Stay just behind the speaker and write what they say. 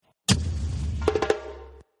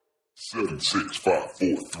Seven, 6, 5,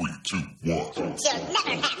 4, 3, 2, 1. You'll never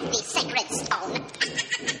have the sacred stone.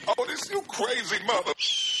 Oh, this you crazy mother.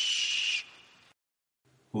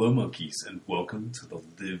 Hello, monkeys, and welcome to the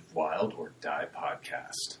Live Wild or Die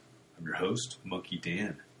podcast. I'm your host, Monkey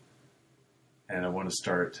Dan, and I want to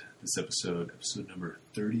start this episode number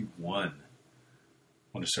 31. I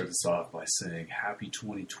want to start this off by saying happy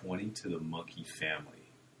 2020 to the monkey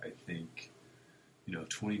family. I think,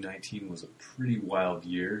 2019 was a pretty wild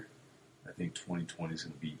year. I think 2020 is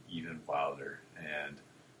going to be even wilder. And,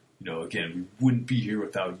 again, we wouldn't be here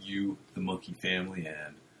without you, the monkey family,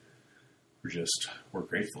 and we're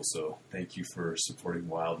grateful. So thank you for supporting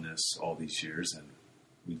wildness all these years, and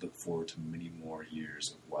we look forward to many more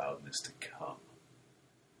years of wildness to come.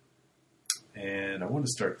 And I want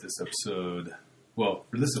to start this episode, for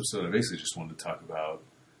this episode, I basically just wanted to talk about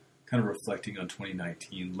kind of reflecting on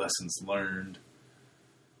 2019, lessons learned,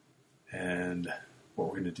 and what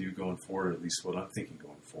we're going to do going forward, at least what I'm thinking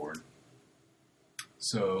going forward.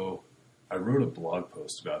 So I wrote a blog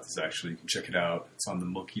post about this, actually. You can check it out. It's on the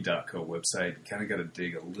monkey.co website. You kind of got to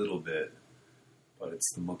dig a little bit, but it's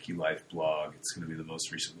the Monkey Life blog. It's going to be the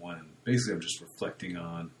most recent one. And basically, I'm just reflecting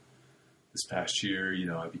on this past year.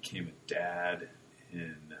 I became a dad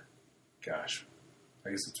in, I guess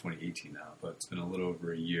it's 2018 now, but it's been a little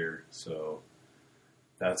over a year. So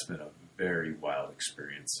that's been a very wild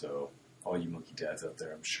experience. So all you monkey dads out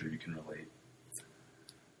there, I'm sure you can relate.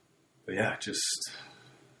 But yeah,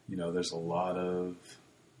 there's a lot of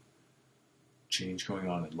change going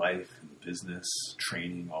on in life, in the business,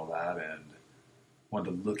 training, all that, and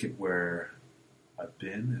wanted to look at where I've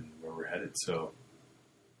been and where we're headed. So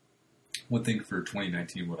one thing for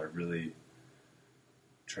 2019, what I really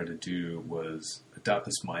tried to do was adopt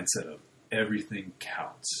this mindset of everything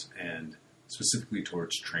counts, and specifically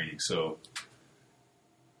towards training. So,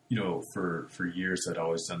 for years I'd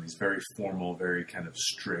always done these very formal, very kind of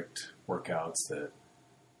strict workouts that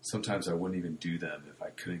sometimes I wouldn't even do them if I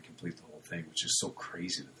couldn't complete the whole thing, which is so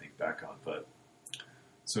crazy to think back on. But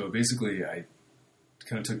so basically I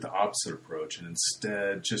kind of took the opposite approach, and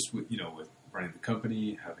instead just with running the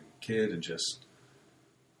company, having a kid, and just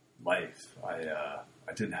life,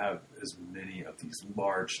 I didn't have as many of these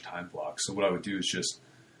large time blocks. So what I would do is just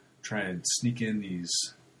try and sneak in these,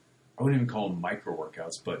 I wouldn't even call them micro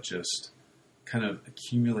workouts, but just kind of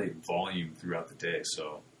accumulate volume throughout the day.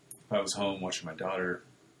 So if I was home watching my daughter,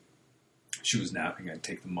 she was napping, I'd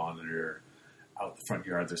take the monitor out the front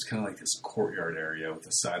yard. There's kind of like this courtyard area with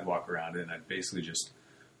a sidewalk around it, and I'd basically just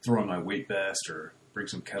throw on my weight vest or bring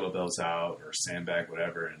some kettlebells out or sandbag,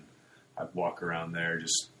 whatever, and I'd walk around there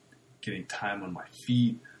just getting time on my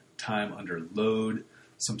feet, time under load.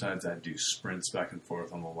 Sometimes I'd do sprints back and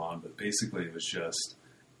forth on the lawn, but basically it was just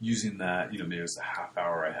using that, maybe it was a half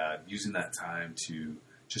hour I had, using that time to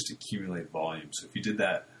just accumulate volume. So if you did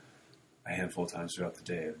that a handful of times throughout the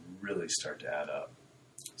day, it really start to add up.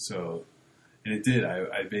 So, and it did.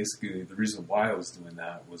 I basically, the reason why I was doing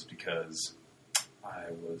that was because I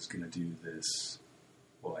was going to do this,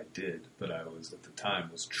 I did, but I was at the time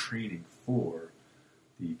was training for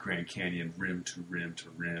the Grand Canyon rim to rim to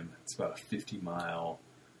rim. It's about a 50-mile,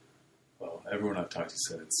 everyone I've talked to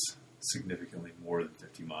said it's significantly more than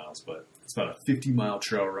 50 miles, but it's about a 50-mile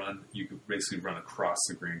trail run. You could basically run across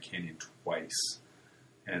the Grand Canyon twice,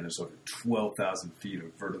 and there's over 12,000 feet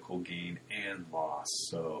of vertical gain and loss.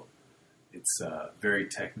 So it's very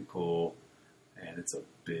technical, and it's a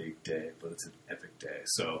big day, but it's an epic day.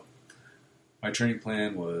 So my training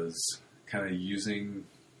plan was kind of using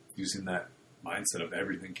that mindset of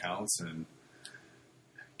everything counts and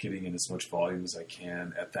getting in as much volume as I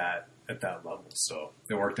can at that level. So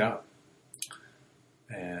it worked out.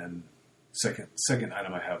 And second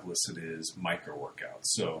item I have listed is micro workouts.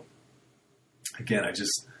 So again,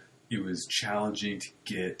 it was challenging to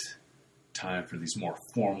get time for these more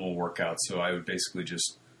formal workouts. So I would basically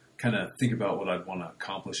just kind of think about what I'd want to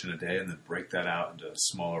accomplish in a day and then break that out into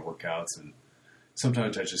smaller workouts. And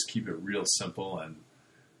sometimes I just keep it real simple and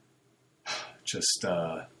just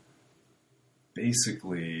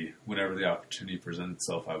basically whenever the opportunity presented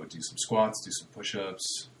itself, I would do some squats, do some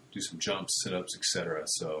push-ups, do some jumps, sit-ups, etc.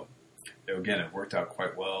 So again, it worked out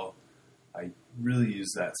quite well. I really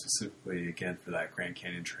used that specifically, again, for that Grand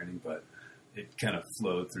Canyon training, but it kind of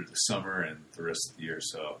flowed through the summer and the rest of the year.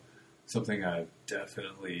 So something I've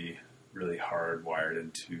definitely really hardwired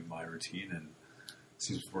into my routine, and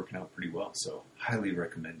seems to be working out pretty well. So highly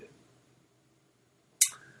recommend it.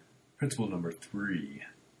 Principle number 3,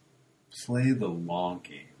 play the long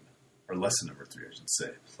game. Or lesson number 3, I should say.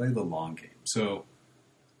 Play the long game. So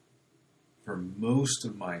for most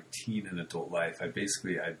of my teen and adult life, I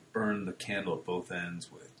burned the candle at both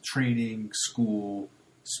ends with training, school,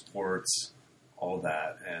 sports, all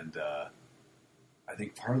that. And I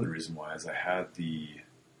think part of the reason why is I had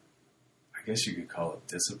I guess you could call it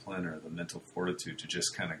discipline or the mental fortitude to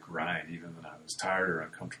just kind of grind even when I was tired or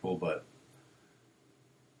uncomfortable. But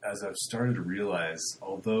as I've started to realize,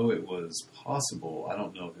 although it was possible, I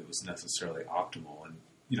don't know if it was necessarily optimal. And,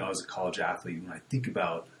 as a college athlete, when I think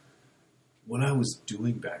about what I was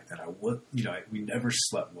doing back then, we never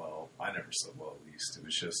slept well. I never slept well, at least.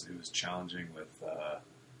 It was challenging with,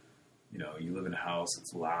 you live in a house,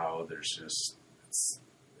 it's loud.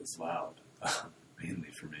 It's loud, mainly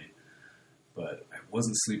for me. But I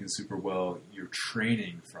wasn't sleeping super well. You're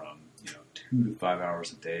training from, 2 to 5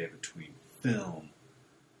 hours a day between film,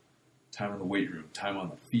 time in the weight room, time on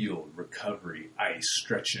the field, recovery, ice,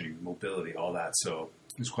 stretching, mobility, all that. So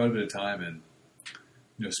it was quite a bit of time. And,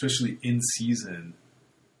 especially in season,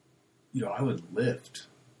 I would lift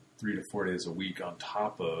 3 to 4 days a week on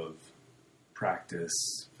top of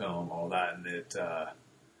practice, film, all that. And it,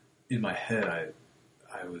 in my head,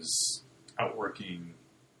 I was outworking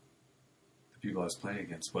the people I was playing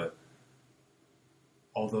against. But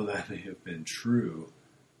although that may have been true,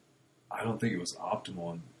 I don't think it was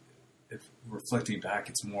optimal. And if reflecting back,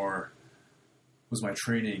 it's more, was my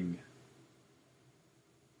training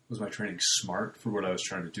smart for what I was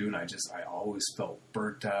trying to do? And I always felt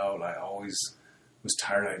burnt out. I always was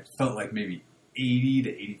tired. I felt like maybe 80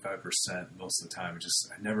 to 85% most of the time.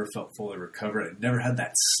 I never felt fully recovered. I never had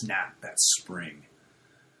that snap, that spring.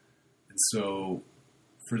 And so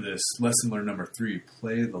for this lesson learned number 3,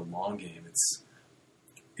 play the long game.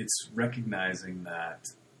 It's recognizing that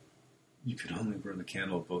you can only burn the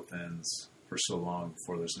candle at both ends for so long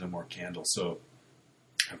before there's no more candle. So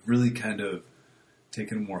I've really kind of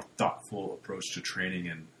taken a more thoughtful approach to training,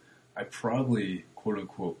 and I probably, quote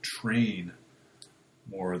unquote, train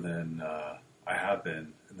more than I have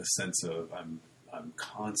been, in the sense of I'm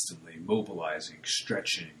constantly mobilizing,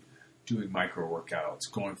 stretching, doing micro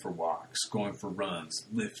workouts, going for walks, going for runs,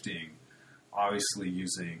 lifting, obviously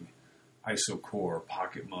using IsoCore,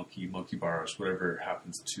 Pocket Monkey, Monkey Bars, whatever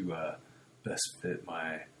happens to best fit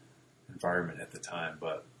my environment at the time.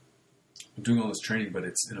 But I'm doing all this training, but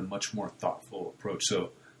it's in a much more thoughtful approach.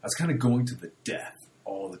 So I was kind of going to the death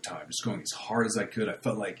all the time, just going as hard as I could. I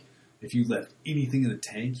felt like if you left anything in the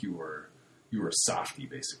tank, you were a softie,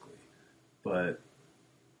 basically. But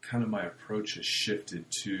kind of my approach has shifted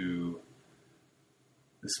to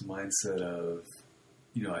this mindset of,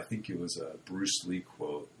 I think it was a Bruce Lee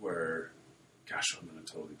quote where, gosh, I'm going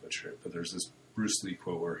to totally butcher it, but there's this Bruce Lee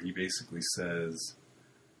quote where he basically says,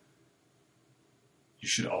 you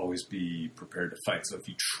should always be prepared to fight. So if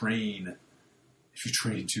you train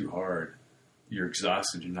too hard, you're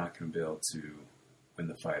exhausted, you're not going to be able to win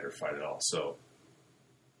the fight or fight at all. So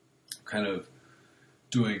I'm kind of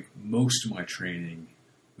doing most of my training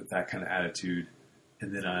with that kind of attitude.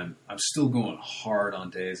 And then I'm still going hard on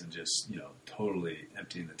days and just, totally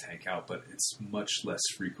emptying the tank out, but it's much less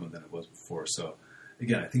frequent than it was before. So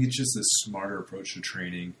again, I think it's just a smarter approach to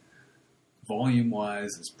training. Volume-wise,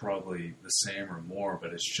 it's probably the same or more,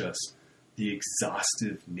 but it's just the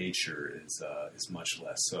exhaustive nature is much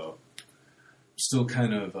less. So I'm still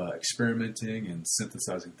kind of experimenting and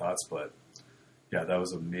synthesizing thoughts, but yeah, that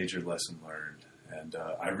was a major lesson learned. And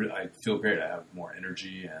I feel great. I have more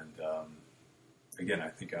energy, and again, I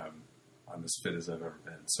think I'm as fit as I've ever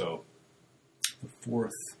been. So the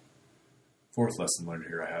fourth lesson learned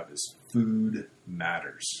here I have is food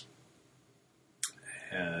matters.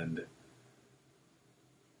 And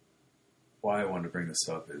why I wanted to bring this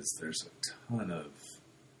up is there's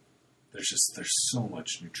so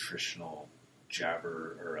much nutritional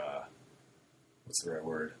jabber, or what's the right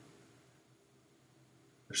word?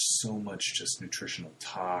 There's so much just nutritional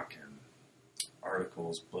talk and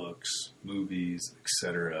articles, books, movies,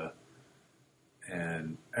 etc.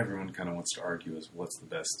 And everyone kind of wants to argue as what's the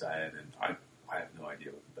best diet, and I have no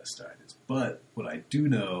idea what the best diet is. But what I do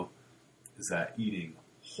know is that eating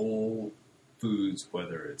whole foods,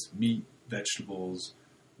 whether it's meat, vegetables,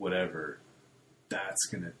 whatever, that's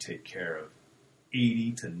going to take care of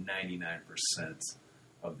 80 to 99%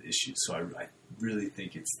 of the issues. So I really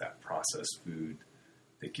think it's that processed food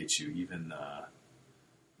that gets you. Even,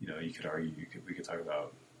 you could argue, we could talk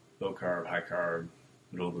about low carb, high carb,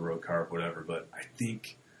 middle of the road carb, whatever. But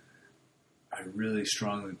I really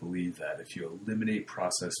strongly believe that if you eliminate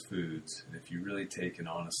processed foods, and if you really take an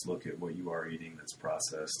honest look at what you are eating that's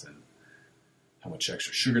processed and how much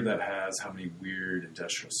extra sugar that has, how many weird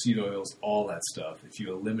industrial seed oils, all that stuff, if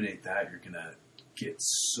you eliminate that, you're going to get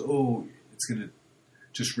it's going to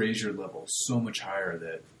just raise your level so much higher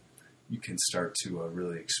that you can start to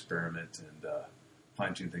really experiment and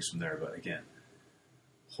fine-tune things from there. But again,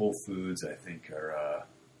 whole foods, I think, are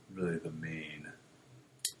really the main,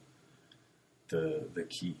 the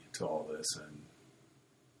key to all this. And,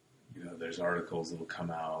 you know, there's articles that will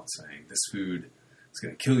come out saying this food is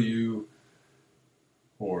going to kill you,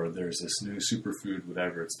 or there's this new superfood,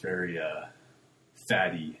 whatever. It's very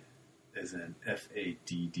fatty, as in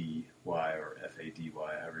F-A-D-D-Y or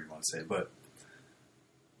F-A-D-Y, however you want to say. But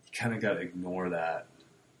you kind of got to ignore that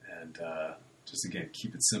and just, again,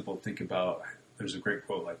 keep it simple. Think about, there's a great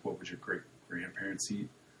quote like, what would your great-grandparents eat?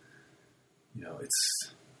 You know,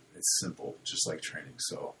 it's simple, just like training.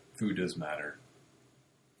 So food does matter.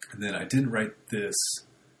 And then I didn't write this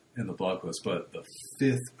in the blog post, but the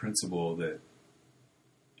fifth principle that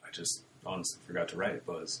I just honestly forgot to write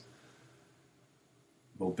was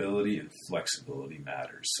mobility and flexibility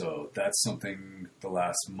matters. So that's something the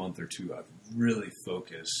last month or two I've really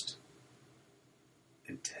focused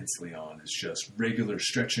intensely on, is just regular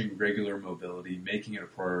stretching, regular mobility, making it a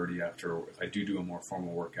priority after, if I do a more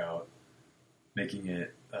formal workout, making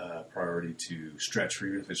it a priority to stretch for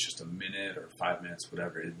you, if it's just a minute or 5 minutes,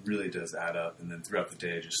 whatever. It really does add up. And then throughout the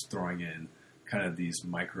day, just throwing in kind of these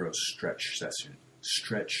micro stretch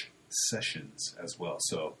sessions as well.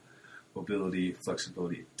 So mobility,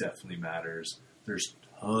 flexibility definitely matters. There's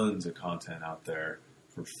tons of content out there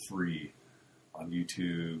for free on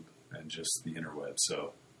YouTube and just the interweb.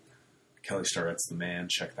 So Kelly Starrett's the man.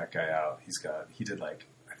 Check that guy out. He did like,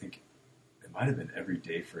 I think it might have been every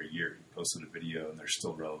day for a year. He posted a video, and they're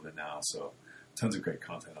still relevant now. So tons of great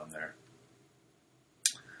content on there.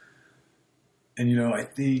 And, you know, I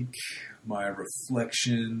think my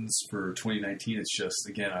reflections for 2019, it's just,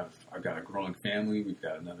 again, I've got a growing family. We've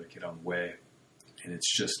got another kid on the way. And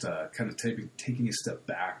it's just kind of taking a step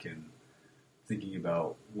back and thinking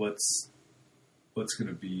about what's going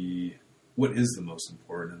to be, what is the most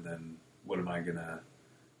important, and then what am I going to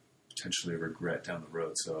potentially regret down the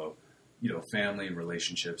road. So, you know, family and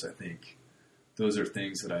relationships, I think those are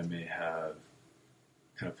things that I may have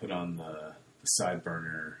kind of put on the side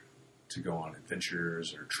burner to go on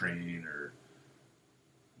adventures or train or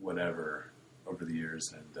whatever over the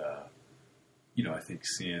years. And, you know, I think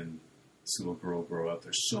seeing this little girl grow up,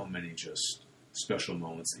 there's so many just special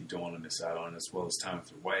moments that you don't want to miss out on, as well as time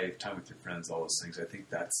with your wife, time with your friends, all those things. I think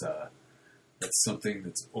that's something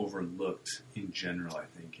that's overlooked in general, I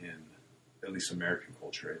think, in at least American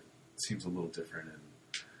culture. It seems a little different in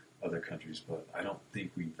other countries, but I don't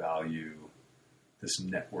think we value this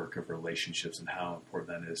network of relationships and how important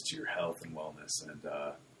that is to your health and wellness. And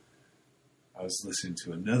I was listening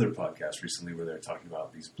to another podcast recently where they're talking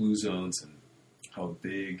about these blue zones and how a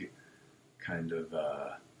big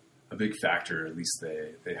factor, at least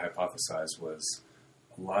they hypothesized, was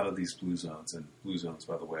a lot of these blue zones. And blue zones,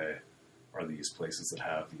 by the way, are these places that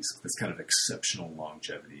have this kind of exceptional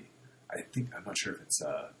longevity. I'm not sure if it's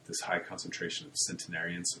this high concentration of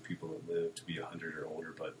centenarians, so people that live to be 100 or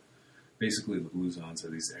older, but basically the blue zones are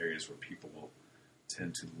these areas where people will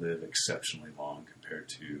tend to live exceptionally long compared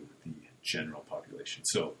to the general population.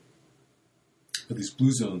 So, but these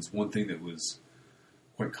blue zones, one thing that was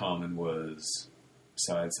quite common was,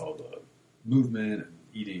 besides all the movement and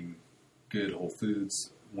eating good whole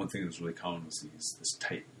foods, one thing that was really common was this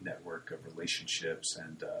tight network of relationships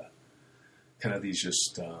and kind of these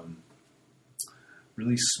just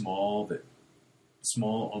really small,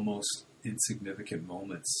 almost insignificant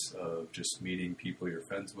moments of just meeting people you're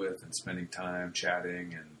friends with and spending time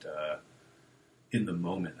chatting and in the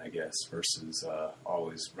moment, I guess, versus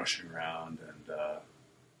always rushing around and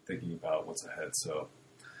thinking about what's ahead. So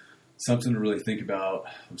something to really think about.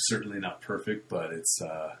 I'm certainly not perfect, but it's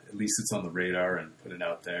at least it's on the radar, and put it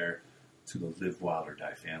out there to the Live Wild or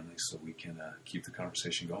Die family so we can keep the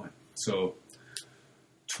conversation going. So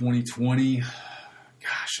 2020,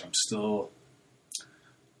 gosh, I'm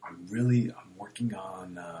working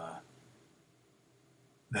on, I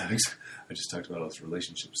just talked about all this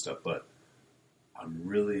relationship stuff, but I'm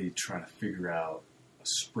really trying to figure out a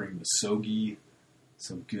spring Misogi,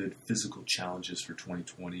 some good physical challenges for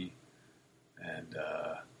 2020. And,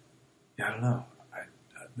 I don't know.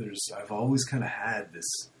 I've always kind of had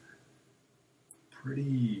this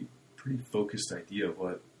pretty focused idea of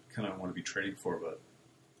what kind of I want to be training for, but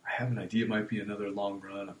I have an idea it might be another long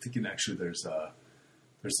run. I'm thinking actually there's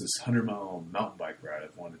this 100-mile mountain bike ride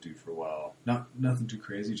I've wanted to do for a while. Nothing too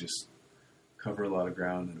crazy, just cover a lot of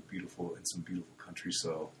ground in some beautiful country.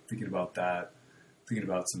 So thinking about that, thinking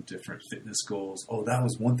about some different fitness goals. Oh, that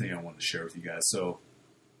was one thing I wanted to share with you guys. So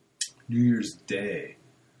New Year's Day,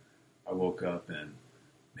 I woke up and,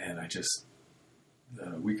 man,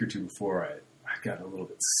 the week or two before, I got a little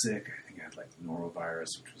bit sick. I think I had like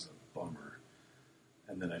norovirus, which was a bummer.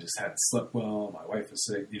 And then I just hadn't slept well. My wife was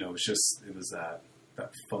sick. It was that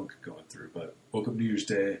funk going through. But woke up New Year's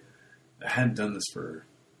Day. I hadn't done this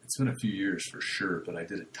it's been a few years for sure, but I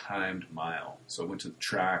did a timed mile. So I went to the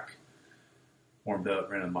track, warmed up,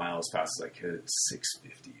 ran a mile as fast as I could at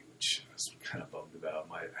 6:50, which I was kind of bummed about.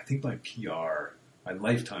 I think my PR, my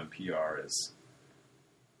lifetime PR is,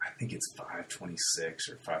 I think it's 5:26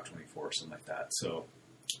 or 5:24 or something like that. So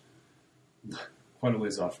quite a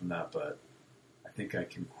ways off from that, but I think I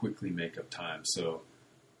can quickly make up time. So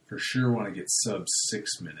for sure want to get sub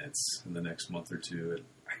 6 minutes in the next month or two. And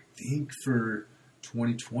I think for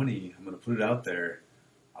 2020, I'm going to put it out there,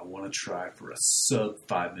 I want to try for a sub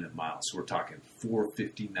 5 minute mile. So we're talking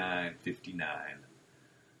 4:59.59.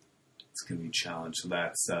 It's going to be a challenge. So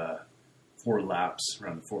that's 4 laps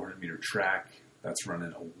around the 400 meter track. That's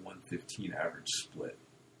running a 1:15 average split.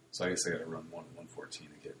 So I guess I got to run 1:14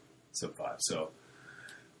 to get sub 5. So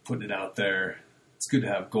putting it out there. It's good to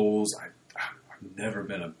have goals. I've never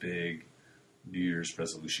been a big New Year's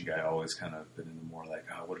resolution guy. I always kind of been into more like,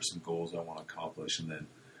 what are some goals I want to accomplish? And then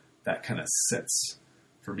that kind of sets,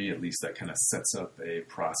 for me at least, that kind of sets up a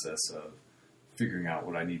process of figuring out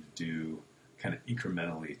what I need to do kind of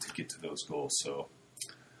incrementally to get to those goals. So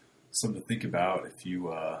something to think about if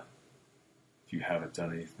you haven't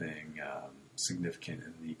done anything significant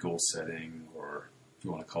in the goal setting, or if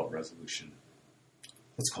you want to call it resolution,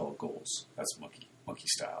 let's call it goals. That's monkey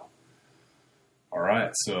style. All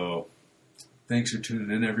right, so thanks for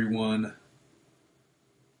tuning in, everyone.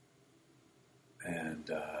 And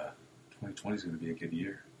 2020 is going to be a good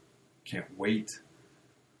year. Can't wait.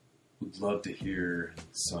 Would love to hear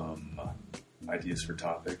some ideas for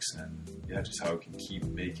topics and, just how we can keep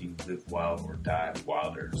making Live Wild or Die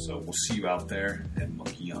Wilder. So we'll see you out there, and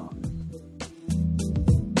monkey on.